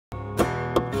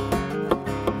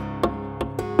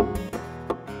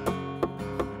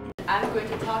I'm going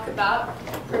to talk about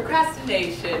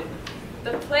procrastination,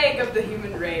 the plague of the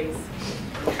human race.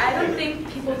 I don't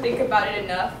think people think about it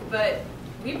enough, but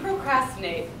we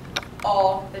procrastinate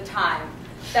all the time.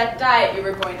 That diet you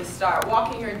were going to start,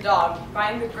 walking your dog,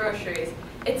 buying the groceries,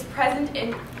 it's present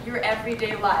in your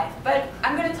everyday life. But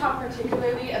I'm going to talk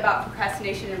particularly about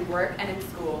procrastination in work and in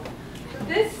school.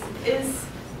 This is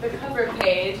the cover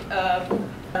page of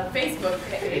a Facebook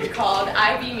page called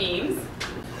IB Memes.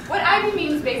 What IB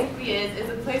Memes basically is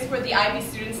a place for the IB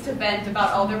students to vent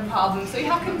about all their problems. So you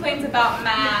have complaints about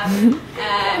math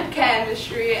and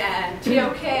chemistry and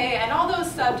TOK and all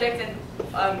those subjects,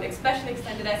 and especially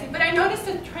extended essay. But I noticed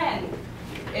a trend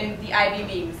in the IB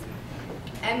Memes.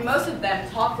 And most of them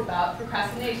talked about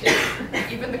procrastination,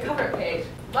 even the cover page.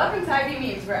 Welcome to IB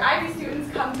Memes, where IB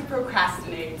students come to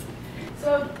procrastinate.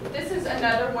 So this is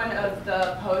another one of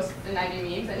the posts in IB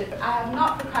Memes, and I have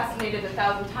not procrastinated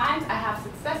 1,000 times. I have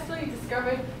successfully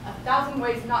discovered 1,000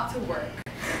 ways not to work.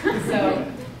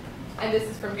 And this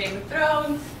is from Game of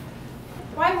Thrones.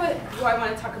 Why do I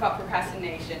want to talk about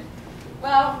procrastination?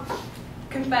 Well,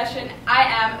 confession, I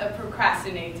am a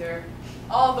procrastinator,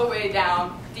 all the way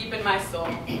down, deep in my soul.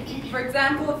 For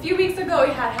example, a few weeks ago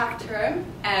we had half term,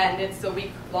 and it's a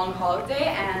week-long holiday,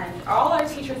 and all our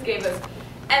teachers gave us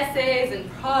essays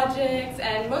and projects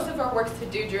and most of our works to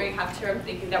do during half term,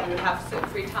 thinking that we would have some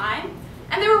free time.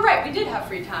 And they were right, we did have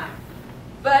free time.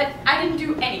 But I didn't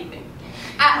do anything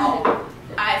at all.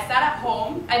 I sat at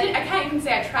home. I can't even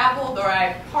say I traveled or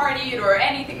I partied or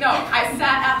anything. No, I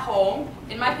sat at home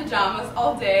in my pajamas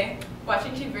all day,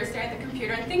 watching TV or staring at the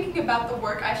computer and thinking about the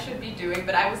work I should be doing,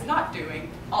 but I was not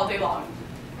doing all day long.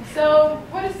 So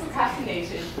what is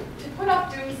procrastination? To put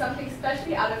off doing something,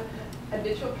 especially out of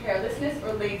habitual carelessness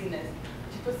or laziness,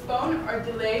 to postpone or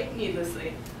delay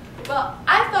needlessly. Well,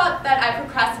 I thought that I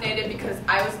procrastinated because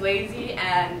I was lazy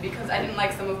and because I didn't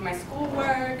like some of my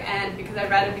schoolwork and because I'd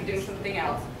rather be doing something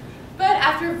else. But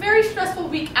after a very stressful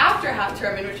week after half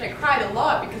term, in which I cried a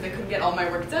lot because I couldn't get all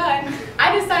my work done,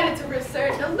 I decided to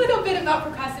research a little bit about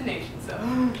procrastination.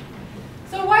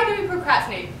 So why do we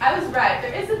procrastinate? I was right.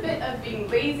 There is a bit of being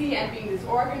lazy and being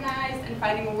disorganized and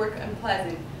finding work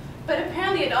unpleasant. But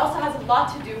apparently it also has a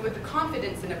lot to do with the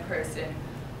confidence in a person.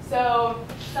 So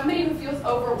somebody who feels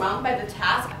overwhelmed by the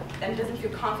task and doesn't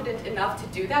feel confident enough to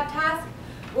do that task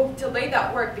will delay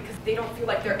that work because they don't feel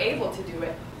like they're able to do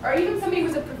it. Or even somebody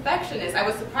who's a perfectionist. I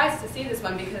was surprised to see this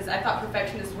one because I thought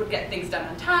perfectionists would get things done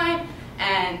on time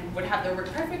and would have their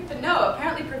work perfect. But no,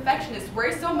 apparently perfectionists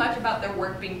worry so much about their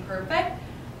work being perfect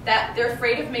that they're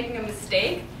afraid of making a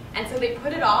mistake, and so they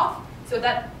put it off so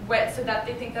that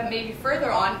they think that maybe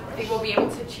further on they will be able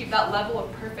to achieve that level of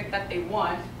perfect that they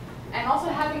want. And also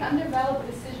having undeveloped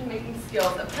decision-making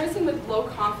skills. A person with low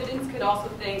confidence could also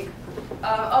think,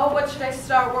 oh, what should I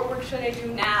start? What work should I do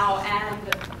now?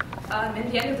 And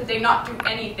in the end of the day, not do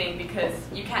anything because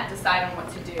you can't decide on what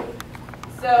to do.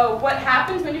 So what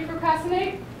happens when you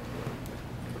procrastinate?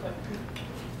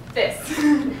 This.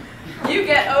 You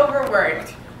get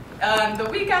overworked. The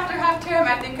week after half term,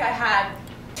 I think I had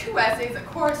 2 essays, a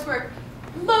coursework,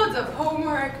 loads of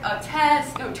homework,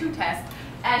 two tests,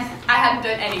 and I hadn't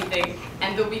done anything.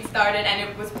 And the week started, and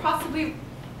it was possibly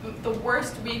the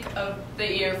worst week of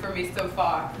the year for me so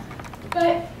far.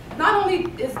 But not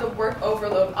only is the work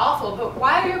overload awful, but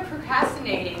while you're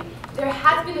procrastinating, there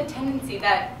has been a tendency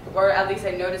that, or at least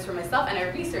I noticed for myself, and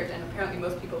I researched, and apparently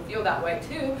most people feel that way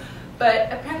too,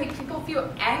 but apparently people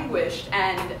feel anguished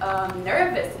and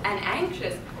nervous and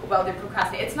anxious while they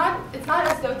procrastinate. It's not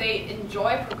as though they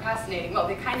enjoy procrastinating. Well,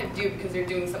 they kind of do because they're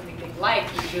doing something they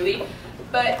like usually.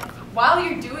 But while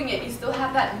you're doing it, you still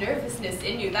have that nervousness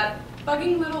in you, that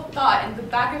bugging little thought in the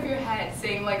back of your head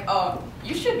saying like, oh,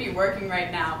 you should be working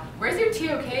right now. Where's your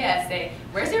TOK essay?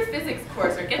 Where's your physics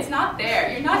coursework? It's not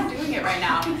there. You're not doing it right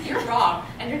now. You're wrong.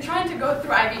 And you're trying to go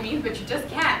through IB Memes, but you just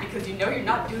can't because you know you're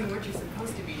not doing what you're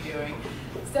supposed to be doing.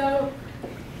 So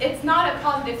it's not a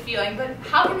positive feeling, but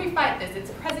how can we fight this?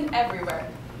 It's present everywhere.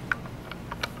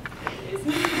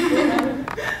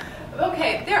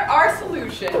 Okay, there are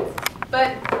solutions,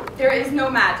 but there is no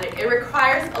magic. It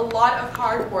requires a lot of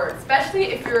hard work, especially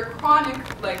if you're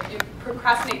chronic, like you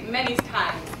procrastinate many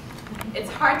times. It's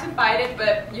hard to fight it,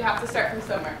 but you have to start from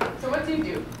somewhere. So what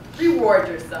do? Reward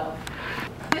yourself.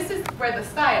 This is where the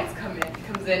science comes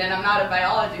in, and I'm not a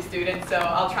biology student, so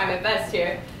I'll try my best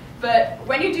here. But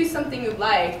when you do something you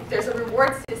like, there's a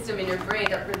reward system in your brain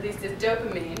that releases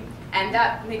dopamine, and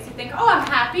that makes you think, oh, I'm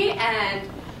happy, and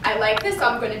I like this, so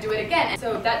I'm going to do it again. And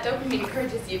so that dopamine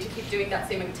encourages you to keep doing that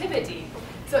same activity.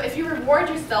 So if you reward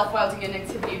yourself while doing an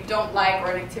activity you don't like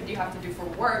or an activity you have to do for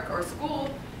work or school,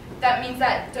 that means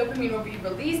that dopamine will be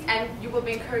released and you will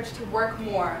be encouraged to work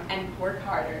more and work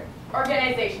harder.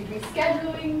 Organization, doing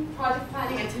scheduling, project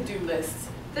planning, and to-do lists.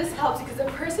 This helps because a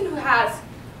person who has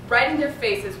right in their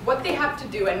faces what they have to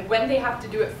do and when they have to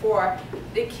do it for,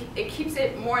 it keeps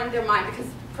it more in their mind, because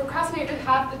procrastinators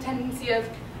have the tendency of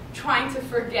trying to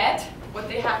forget what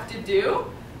they have to do.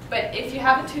 But if you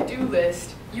have a to-do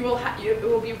list, it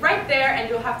will be right there, and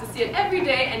you'll have to see it every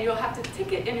day, and you'll have to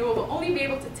tick it, and you will only be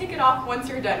able to tick it off once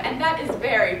you're done, and that is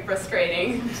very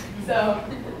frustrating. So,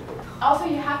 also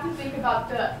you have to think about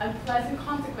the unpleasant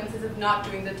consequences of not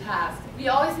doing the task. We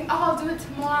always think, oh, I'll do it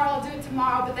tomorrow,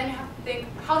 but then you have to think,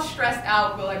 how stressed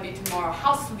out will I be tomorrow?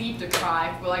 How sleep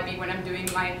deprived will I be when I'm doing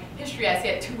my history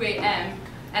essay at 2 a.m.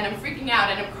 and I'm freaking out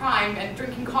and I'm crying and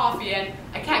drinking coffee and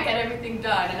I can't get everything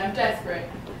done and I'm desperate.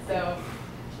 So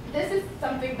this is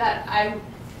something that I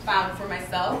found for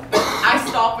myself. I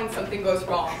stop when something goes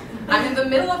wrong. I'm in the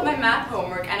middle of my math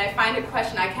homework and I find a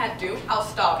question I can't do, I'll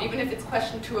stop, even if it's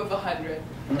question 2 of 100.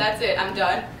 That's it, I'm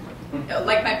done.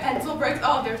 Like my pencil breaks,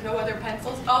 oh, there's no other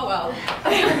pencils, oh well.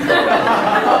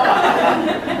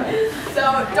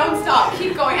 So don't stop,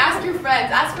 keep going, ask your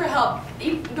friends, ask for help.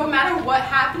 No matter what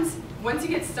happens, once you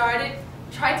get started,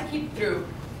 try to keep through.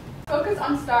 Focus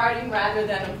on starting rather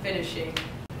than on finishing.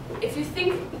 If you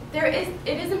think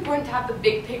it is important to have the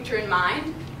big picture in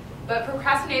mind, but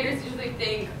procrastinators usually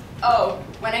think, oh,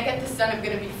 when I get this done, I'm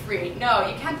going to be free. No,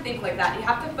 you can't think like that. You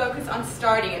have to focus on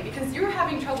starting it, because you're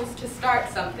having troubles to start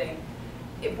something.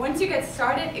 Once you get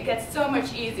started, it gets so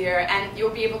much easier, and you'll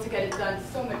be able to get it done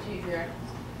so much easier.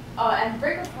 And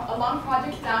break a long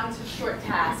project down into short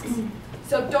tasks.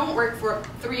 So don't work for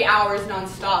 3 hours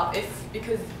non-stop,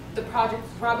 because the project,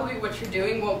 probably what you're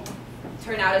doing, won't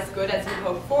turn out as good as you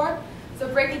hoped for. So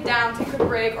break it down, take a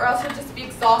break, or else you'll just be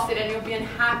exhausted and you'll be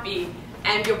unhappy,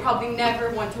 and you'll probably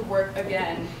never want to work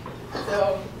again.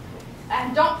 So,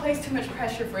 and don't place too much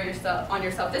pressure on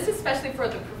yourself. This is especially for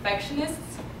the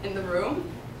perfectionists in the room.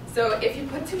 So if you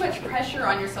put too much pressure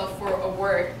on yourself for a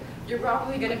work, you're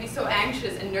probably going to be so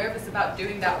anxious and nervous about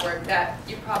doing that work that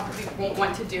you probably won't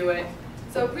want to do it.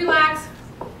 So relax,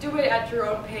 do it at your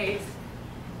own pace,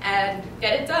 and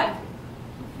get it done.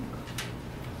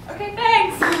 Okay,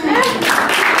 thanks.